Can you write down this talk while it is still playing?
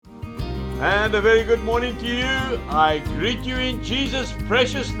And a very good morning to you. I greet you in Jesus'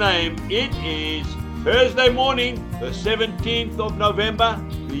 precious name. It is Thursday morning, the 17th of November,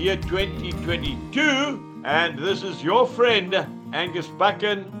 the year 2022. And this is your friend, Angus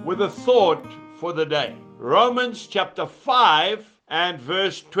Buchan, with a thought for the day. Romans chapter 5 and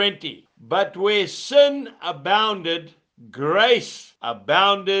verse 20. But where sin abounded, grace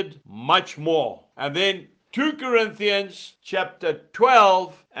abounded much more. And then 2 Corinthians chapter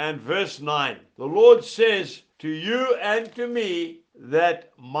 12 and verse 9. The Lord says to you and to me that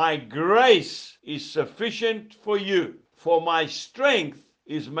my grace is sufficient for you, for my strength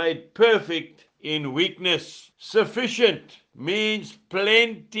is made perfect in weakness. Sufficient means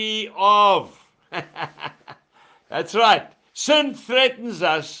plenty of. That's right. Sin threatens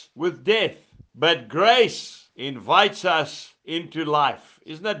us with death, but grace invites us into life.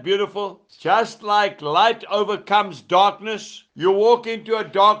 Isn't that beautiful? Just like light overcomes darkness, you walk into a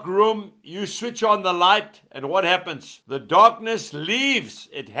dark room, you switch on the light, and what happens? The darkness leaves.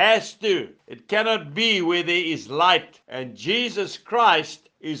 It has to. It cannot be where there is light. And Jesus Christ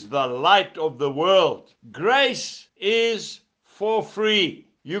is the light of the world. Grace is for free.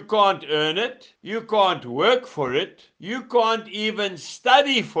 You can't earn it. You can't work for it. You can't even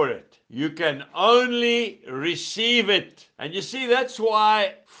study for it. You can only receive it. And you see, that's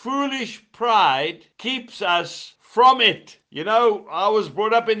why foolish pride keeps us from it. You know, I was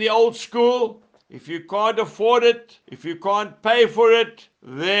brought up in the old school. If you can't afford it, if you can't pay for it,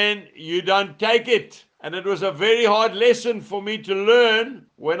 then you don't take it. And it was a very hard lesson for me to learn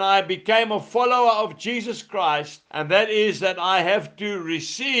when I became a follower of Jesus Christ. And that is that I have to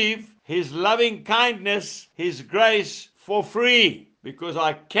receive His loving kindness, His grace for free, because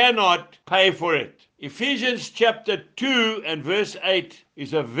I cannot pay for it. Ephesians chapter 2 and verse 8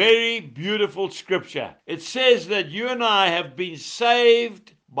 is a very beautiful scripture. It says that you and I have been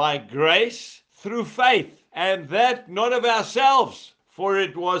saved by grace through faith, and that not of ourselves, for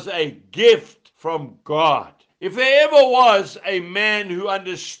it was a gift from God. If there ever was a man who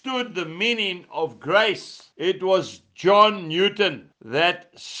understood the meaning of grace, it was John Newton,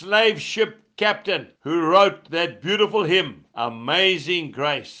 that slave ship captain who wrote that beautiful hymn, Amazing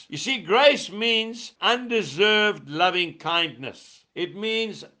Grace. You see, grace means undeserved loving kindness. It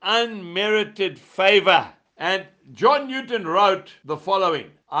means unmerited favor. And John Newton wrote the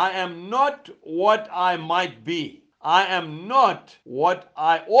following: I am not what I might be. I am not what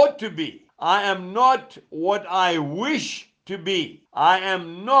I ought to be. I am not what I wish to be. I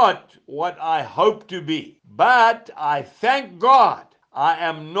am not what I hope to be. But I thank God I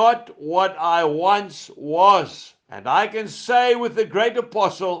am not what I once was. And I can say with the great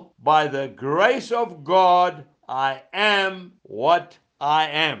apostle, by the grace of God, I am what I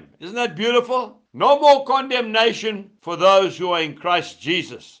am. Isn't that beautiful? No more condemnation for those who are in Christ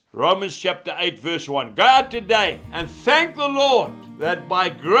Jesus. Romans chapter 8 verse 1. Go out today and thank the Lord that by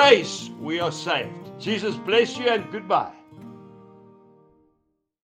grace we are saved. Jesus bless you and goodbye.